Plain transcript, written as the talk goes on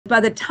by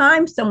the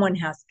time someone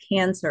has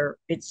cancer,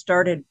 it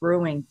started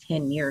brewing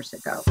 10 years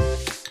ago.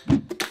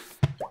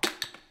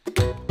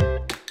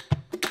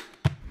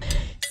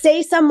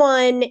 Say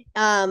someone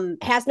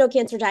has no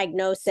cancer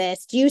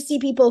diagnosis. Do you see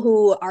people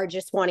who are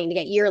just wanting to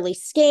get yearly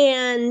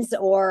scans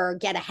or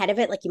get ahead of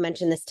it? Like you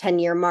mentioned, this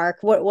 10-year mark.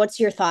 What's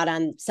your thought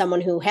on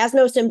someone who has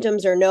no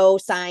symptoms or no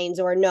signs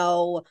or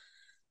no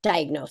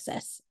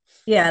diagnosis?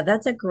 Yeah,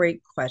 that's a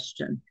great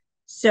question.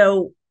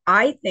 So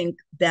I think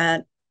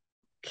that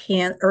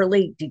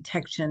early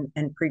detection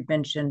and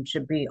prevention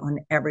should be on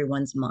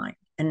everyone's mind.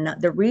 And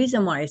the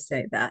reason why I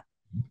say that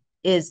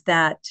is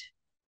that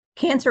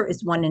cancer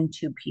is 1 in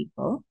 2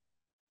 people.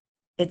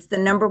 It's the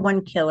number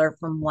one killer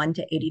from 1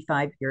 to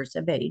 85 years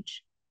of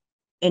age.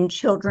 In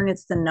children,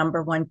 it's the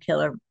number one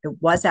killer. It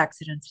was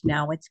accidents,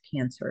 now it's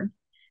cancer.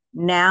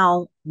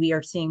 Now we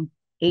are seeing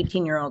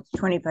 18-year-olds,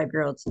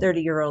 25-year-olds,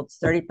 30-year-olds,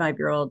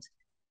 35-year-olds,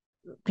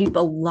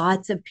 people,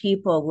 lots of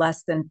people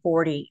less than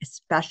 40,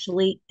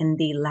 especially in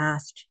the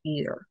last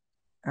year.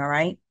 All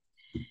right.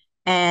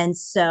 And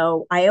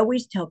so I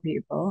always tell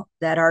people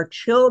that our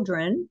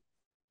children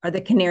are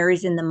the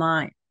canaries in the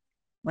mine.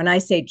 When I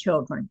say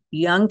children,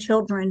 young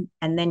children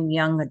and then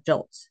young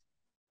adults.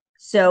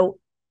 So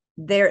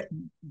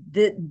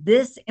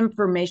this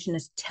information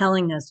is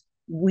telling us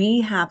we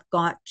have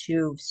got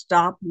to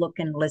stop, look,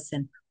 and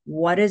listen.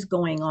 What is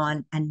going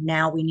on? And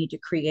now we need to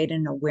create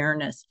an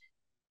awareness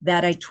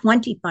that a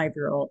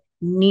 25-year-old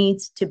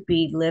needs to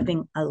be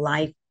living a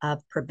life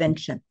of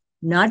prevention,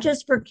 not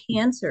just for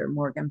cancer,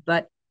 Morgan,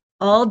 but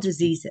all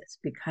diseases,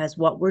 because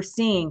what we're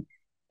seeing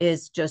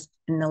is just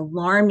an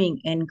alarming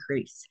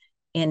increase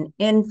in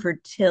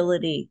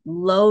infertility,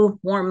 low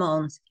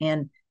hormones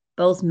in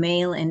both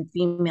male and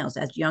females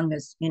as young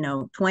as,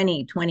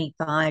 20,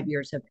 25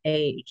 years of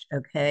age.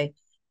 Okay.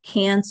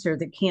 Cancer,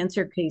 the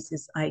cancer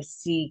cases I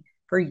see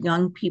for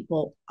young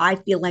people, I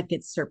feel like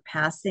it's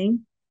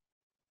surpassing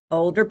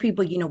older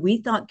people. We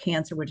thought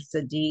cancer was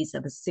a disease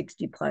of a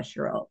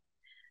 60-plus-year-old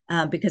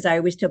because I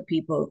used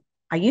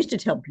to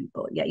tell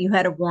people, yeah, you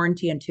had a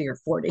warranty until you're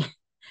 40.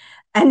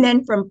 And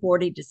then from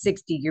 40 to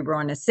 60, you were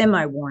on a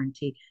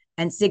semi-warranty,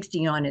 and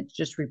 60 on it's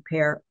just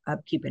repair,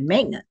 upkeep, and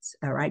maintenance.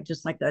 All right.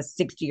 Just like a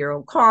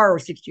 60-year-old car or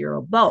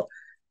 60-year-old boat.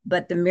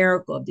 But the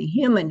miracle of the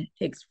human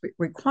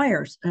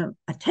requires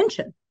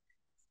attention.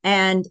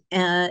 And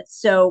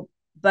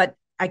but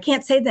I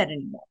can't say that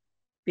anymore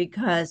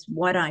because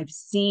what I've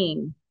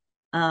seen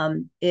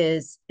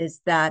is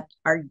that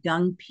our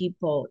young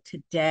people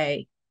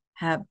today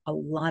have a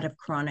lot of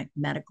chronic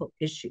medical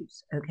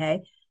issues.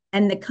 Okay.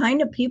 And the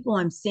kind of people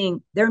I'm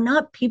seeing, they're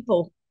not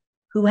people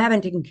who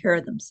haven't taken care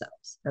of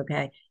themselves.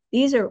 Okay.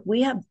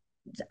 We have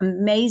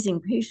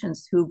amazing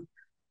patients who've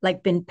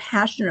like been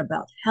passionate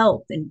about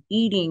health and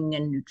eating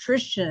and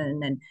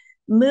nutrition and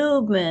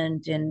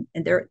movement, and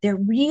they're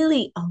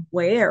really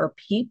aware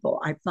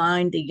people. I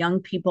find the young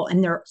people,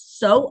 and they're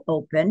so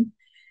open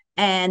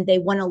and they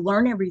want to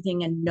learn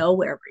everything and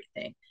know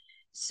everything.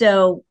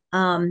 So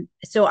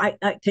I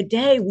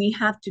today we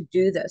have to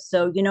do this.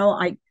 So,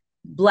 I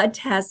blood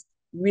tests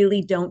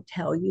really don't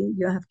tell you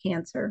have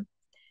cancer.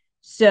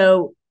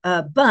 So,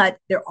 but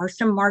there are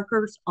some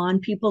markers on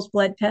people's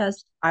blood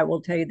tests. I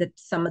will tell you that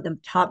some of the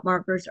top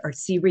markers are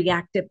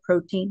C-reactive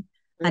protein,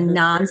 a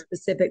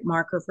non-specific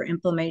marker for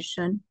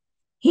inflammation,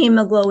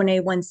 hemoglobin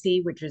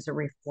A1C, which is a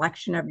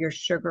reflection of your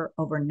sugar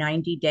over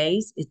 90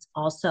 days. It's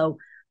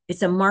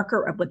a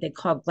marker of what they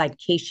call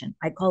glycation.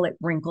 I call it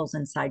wrinkles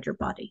inside your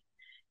body.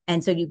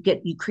 And so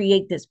you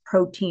create this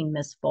protein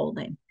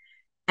misfolding.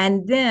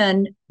 And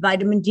then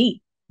vitamin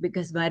D,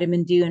 because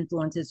vitamin D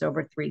influences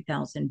over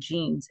 3,000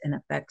 genes and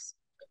affects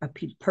a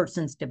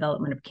person's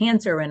development of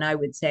cancer. And I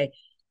would say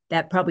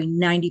that probably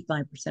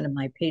 95% of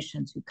my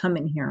patients who come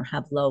in here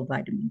have low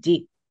vitamin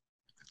D,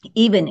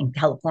 even in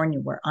California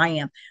where I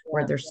am,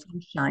 where there's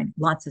sunshine,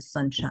 lots of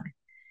sunshine.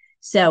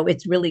 So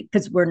it's really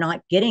because we're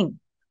not getting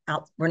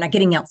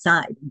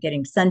outside and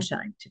getting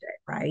sunshine today,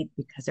 right?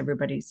 Because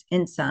everybody's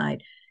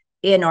inside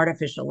in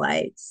artificial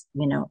lights,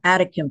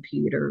 at a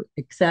computer,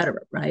 et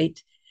cetera, right?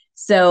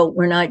 So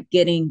we're not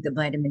getting the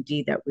vitamin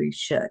D that we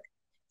should.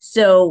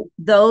 So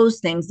those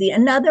things.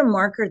 Another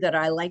marker that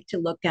I like to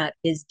look at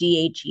is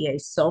DHEA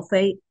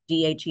sulfate.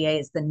 DHEA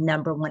is the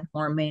number one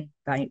hormone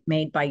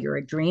made by your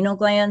adrenal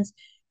glands.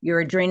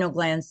 Your adrenal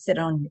glands sit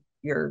on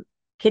your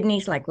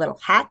kidneys like little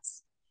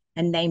hats,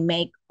 and they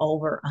make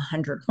over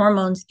 100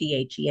 hormones.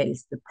 DHEA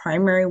is the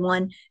primary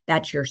one.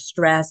 That's your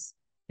stress,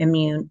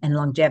 immune, and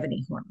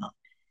longevity hormone.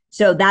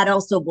 So that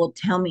also will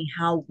tell me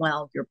how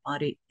well your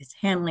body is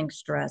handling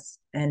stress.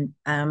 And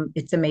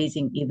it's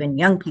amazing. Even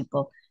young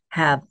people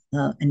have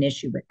an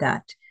issue with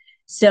that.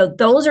 So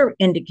those are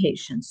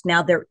indications.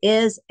 Now, there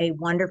is a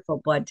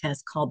wonderful blood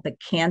test called the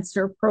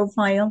Cancer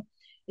Profile.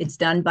 It's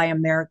done by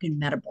American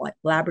Metabolic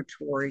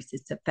Laboratories.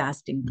 It's a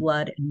fasting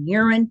blood and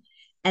urine,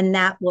 and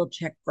that will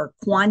check for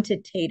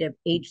quantitative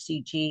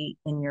HCG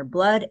in your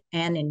blood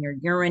and in your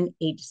urine.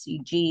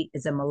 HCG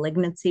is a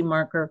malignancy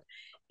marker.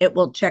 It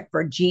will check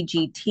for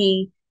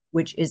GGT,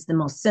 which is the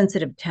most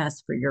sensitive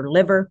test for your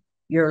liver.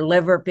 Your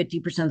liver,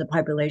 50% of the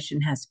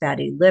population has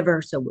fatty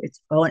liver, so it's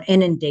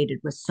inundated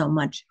with so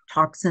much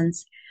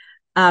toxins.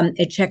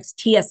 It checks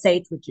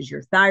TSH, which is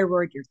your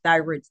thyroid. Your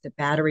thyroid's the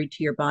battery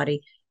to your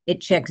body. It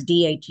checks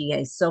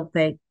DHEA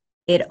sulfate.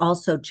 It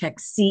also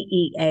checks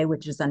CEA,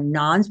 which is a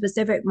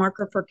non-specific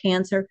marker for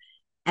cancer.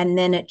 And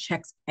then it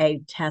checks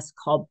a test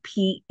called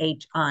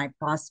PHI,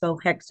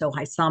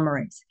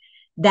 phosphohexoisomerase.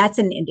 That's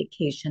an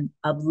indication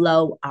of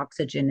low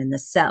oxygen in the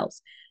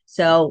cells.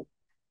 So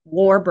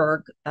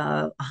Warburg,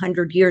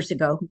 100 years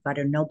ago, who got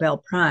a Nobel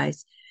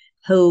Prize,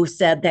 who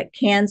said that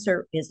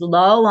cancer is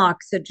low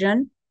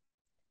oxygen,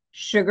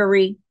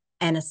 sugary,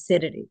 and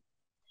acidity.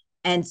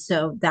 And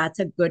so that's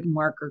a good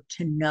marker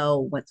to know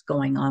what's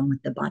going on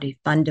with the body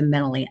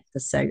fundamentally at the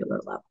cellular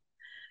level.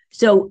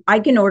 So I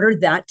can order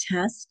that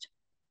test.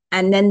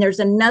 And then there's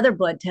another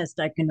blood test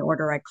I can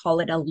order. I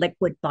call it a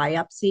liquid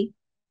biopsy.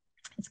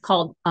 It's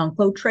called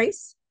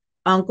Oncotrace.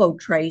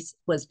 Oncotrace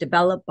was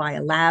developed by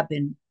a lab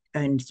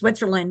in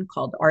Switzerland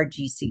called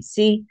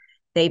RGCC.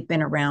 They've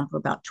been around for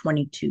about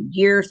 22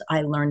 years.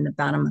 I learned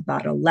about them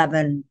about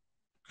 11,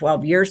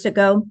 12 years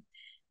ago.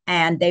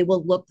 And they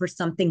will look for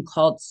something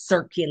called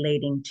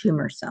circulating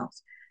tumor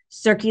cells.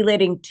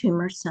 Circulating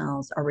tumor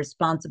cells are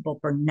responsible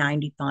for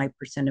 95%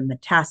 of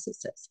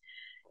metastasis.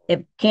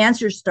 If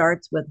cancer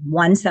starts with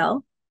one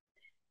cell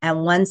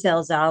and one cell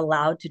is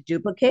allowed to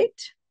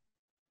duplicate,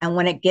 and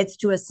when it gets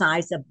to a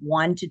size of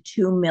 1 to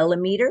 2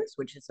 millimeters,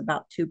 which is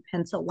about 2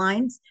 pencil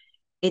lines,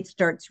 it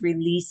starts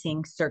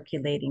releasing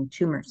circulating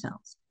tumor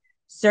cells.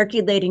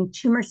 Circulating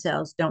tumor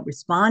cells don't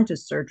respond to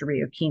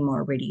surgery or chemo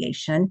or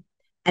radiation,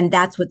 and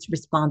that's what's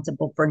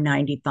responsible for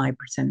 95%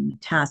 of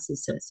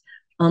metastasis.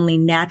 Only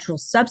natural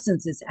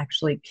substances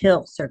actually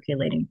kill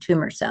circulating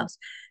tumor cells.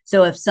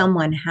 So if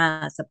someone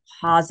has a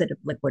positive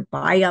liquid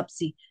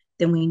biopsy,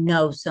 then we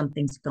know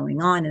something's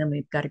going on, and then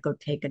we've got to go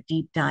take a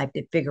deep dive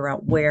to figure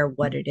out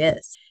what it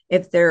is.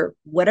 If they're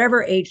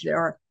whatever age they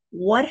are,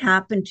 what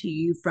happened to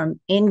you from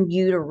in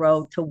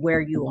utero to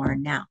where you are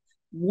now?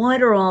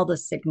 What are all the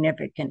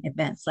significant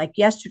events? Like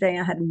yesterday,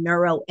 I had a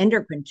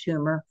neuroendocrine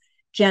tumor,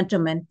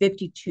 gentleman,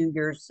 52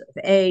 years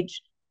of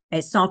age,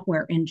 a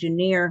software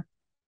engineer,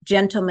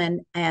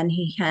 gentleman, and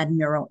he had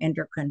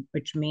neuroendocrine,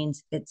 which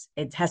means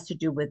it has to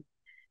do with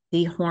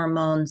the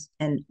hormones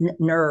and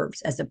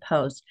nerves as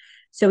opposed.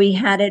 So he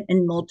had it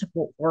in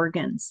multiple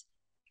organs.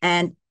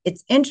 And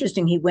it's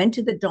interesting, he went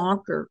to the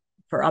doctor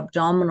for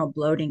abdominal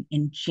bloating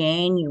in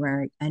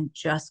January and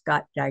just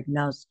got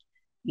diagnosed,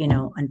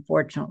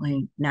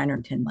 unfortunately, 9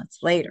 or 10 months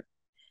later.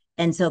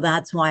 And so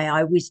that's why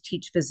I always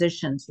teach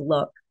physicians,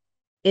 look,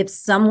 if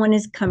someone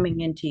is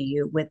coming into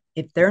you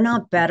if they're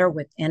not better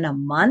within a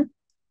month,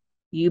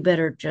 you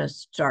better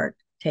just start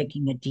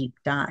taking a deep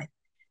dive.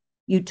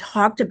 You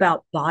talked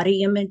about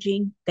body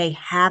imaging. They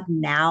have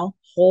now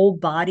whole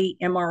body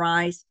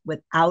MRIs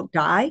without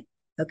dye.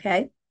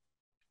 Okay.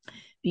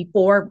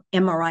 Before,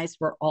 MRIs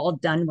were all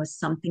done with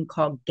something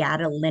called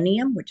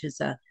gadolinium, which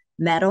is a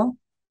metal,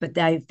 but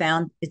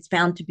it's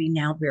found to be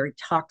now very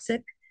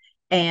toxic.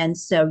 And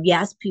so,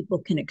 yes, people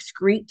can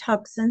excrete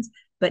toxins,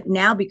 but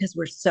now because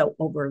we're so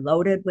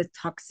overloaded with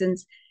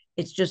toxins,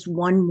 it's just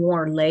one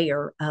more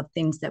layer of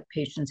things that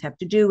patients have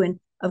to do. And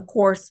of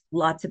course,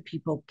 lots of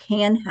people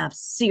can have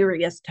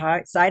serious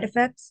side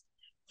effects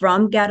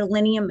from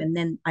gadolinium. And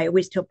then I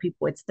always tell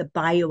people it's the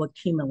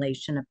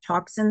bioaccumulation of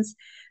toxins,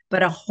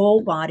 but a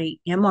whole body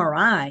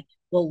MRI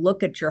will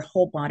look at your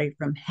whole body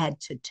from head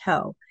to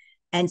toe.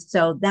 And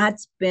so that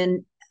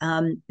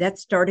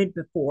started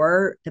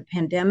before the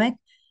pandemic.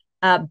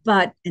 And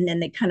then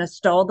they kind of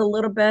stalled a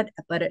little bit,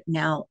 but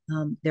now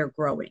they're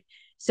growing.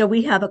 So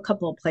we have a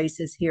couple of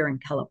places here in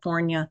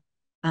California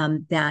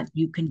that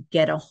you can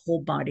get a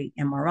whole body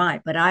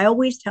MRI. But I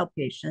always tell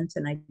patients,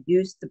 and I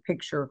use the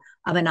picture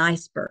of an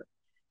iceberg.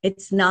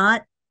 It's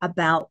not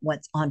about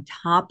what's on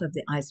top of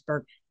the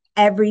iceberg.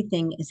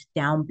 Everything is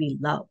down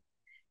below.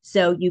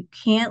 So you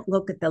can't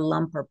look at the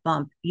lump or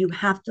bump. You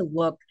have to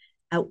look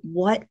at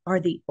what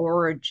are the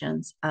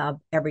origins of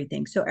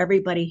everything. So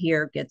everybody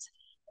here gets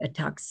a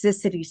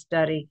toxicity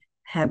study,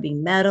 heavy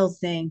metal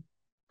thing,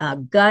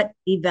 gut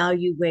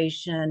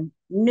evaluation,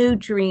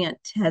 nutrient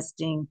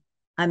testing.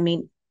 I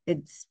mean,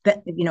 it's,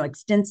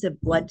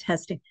 extensive blood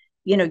testing.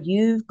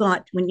 You've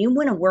got, when you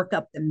want to work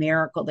up the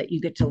miracle that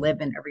you get to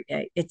live in every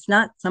day, it's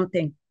not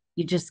something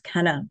you just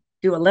kind of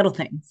do a little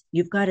things.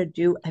 You've got to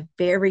do a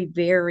very,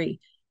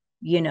 very,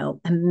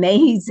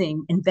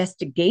 amazing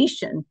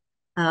investigation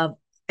of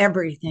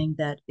everything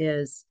that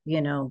is,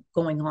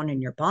 going on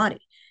in your body.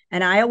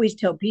 And I always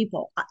tell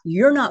people,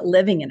 you're not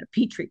living in a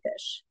petri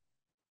dish.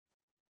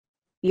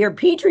 Your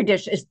petri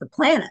dish is the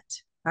planet,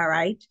 all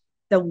right?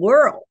 The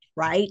world,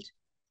 right?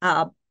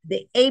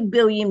 The 8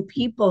 billion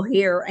people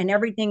here and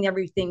everything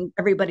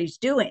everybody's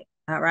doing,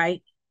 all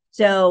right?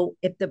 So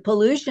if the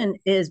pollution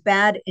is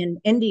bad in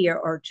India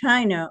or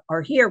China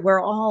or here,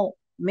 we're all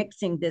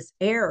mixing this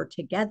air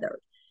together.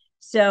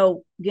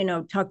 So,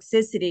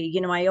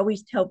 toxicity, I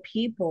always tell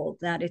people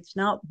that it's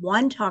not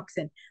one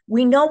toxin.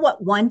 We know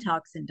what one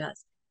toxin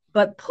does,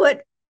 but put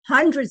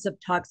hundreds of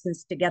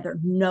toxins together.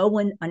 No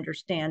one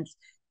understands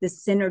the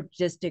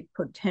synergistic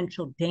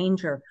potential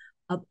danger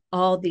of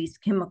all these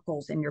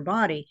chemicals in your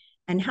body,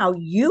 and how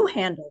you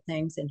handle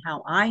things and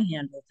how I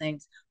handle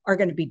things are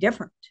going to be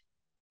different.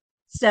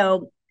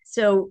 So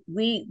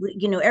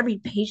you know, every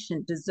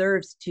patient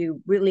deserves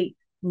to really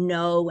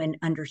know and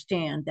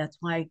understand. That's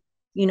why,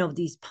 you know,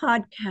 these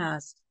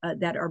podcasts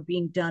that are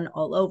being done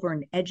all over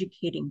and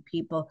educating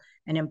people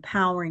and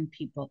empowering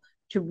people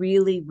to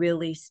really,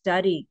 really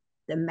study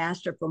the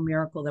masterful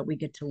miracle that we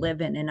get to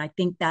live in. And I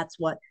think that's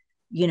what,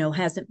 you know,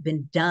 hasn't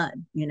been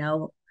done. You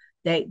know,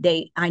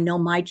 I know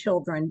my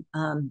children,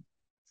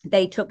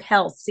 they took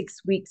health,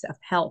 6 weeks of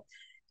health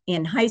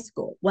in high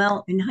school.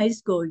 Well, in high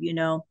school, you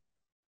know,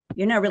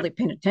 you're not really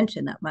paying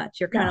attention that much.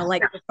 You're kind of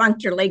like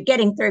functionally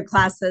getting through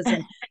classes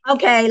and,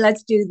 okay,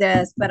 let's do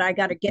this, but I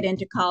got to get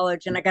into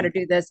college and I got to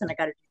do this and I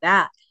got to do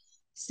that.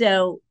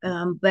 So,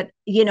 but,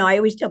 you know, I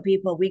always tell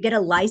people we get a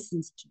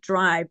license to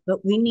drive,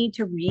 but we need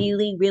to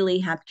really, really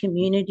have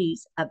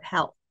communities of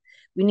health.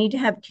 We need to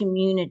have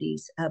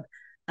communities of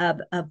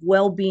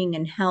well-being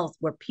and health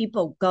where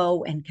people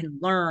go and can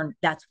learn.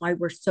 That's why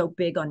we're so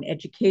big on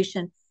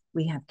education.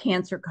 We have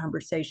cancer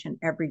conversation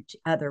every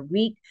other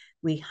week.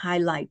 We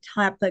highlight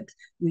topics.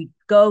 We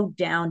go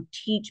down,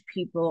 teach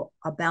people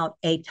about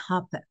a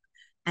topic.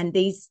 And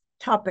these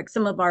topics,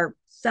 some of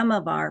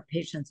our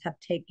patients have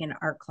taken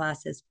our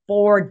classes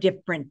 4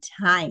 different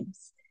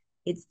times.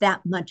 It's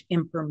that much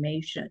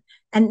information.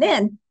 And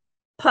then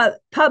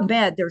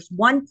PubMed, there's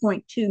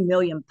 1.2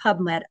 million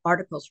PubMed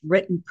articles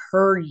written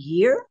per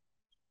year.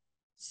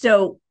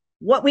 So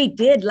what we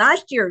did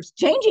last year is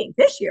changing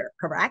this year,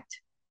 correct?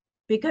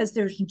 Because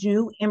there's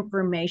new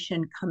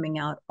information coming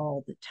out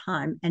all the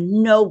time.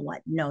 And no one,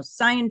 no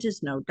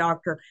scientist, no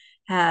doctor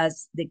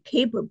has the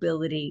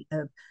capability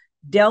of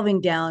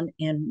delving down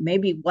in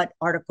maybe what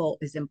article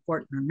is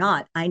important or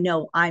not. I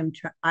know I am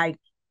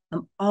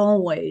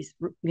always,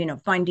 you know,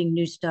 finding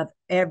new stuff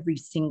every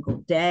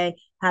single day,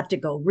 have to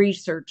go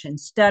research and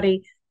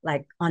study.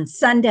 Like on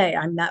Sunday,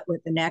 I met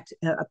with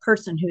a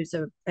person who's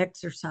a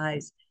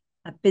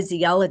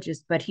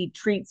physiologist, but he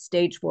treats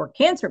stage 4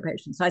 cancer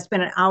patients. So I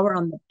spent an hour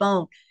on the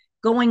phone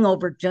going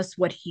over just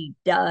what he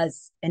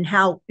does and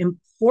how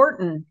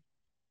important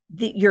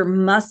your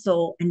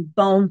muscle and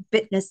bone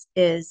fitness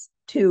is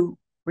to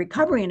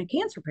recovery in a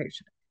cancer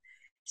patient.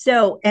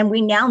 So, and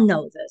we now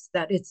know this,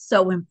 that it's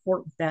so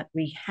important that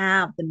we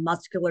have the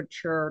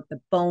musculature, the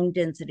bone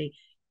density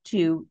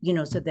to, you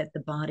know, so that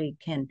the body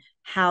can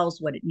house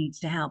what it needs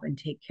to have and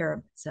take care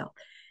of itself.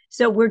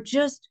 So we're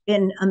just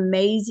in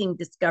amazing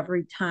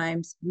discovery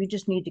times. We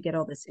just need to get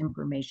all this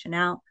information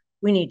out.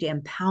 We need to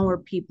empower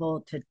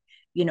people to,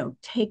 you know,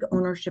 take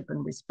ownership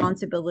and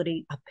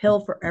responsibility. A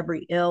pill for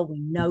every ill we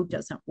know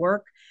doesn't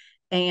work.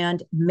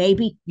 And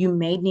maybe you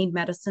may need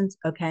medicines.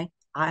 Okay.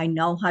 I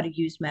know how to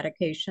use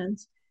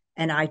medications.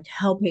 And I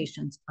tell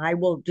patients I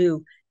will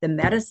do the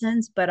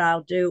medicines, but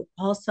I'll do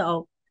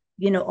also,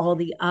 you know, all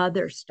the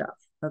other stuff.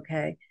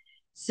 Okay.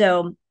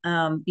 So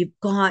you've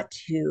got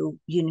to,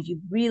 you know, you've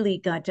really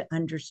got to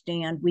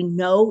understand. We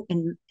know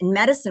in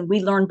medicine,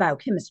 we learn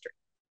biochemistry.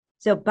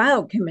 So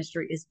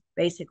biochemistry is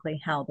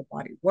basically how the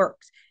body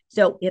works.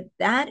 So if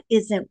that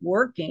isn't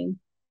working,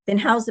 then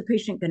how's the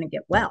patient going to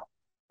get well,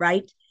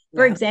 right?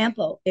 For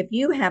example, if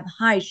you have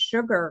high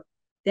sugar,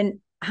 then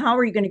how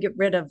are you going to get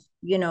rid of,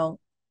 you know,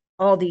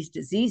 all these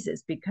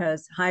diseases?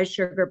 Because high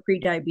sugar,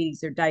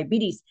 prediabetes, or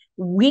diabetes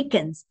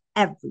weakens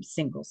every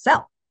single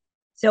cell.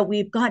 So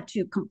we've got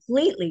to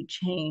completely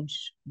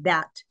change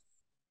that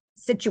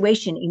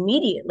situation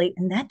immediately.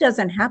 And that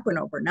doesn't happen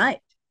overnight,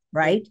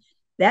 right?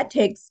 That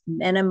takes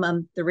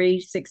minimum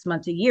 3-6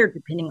 months a year,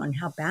 depending on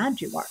how bad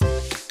you are.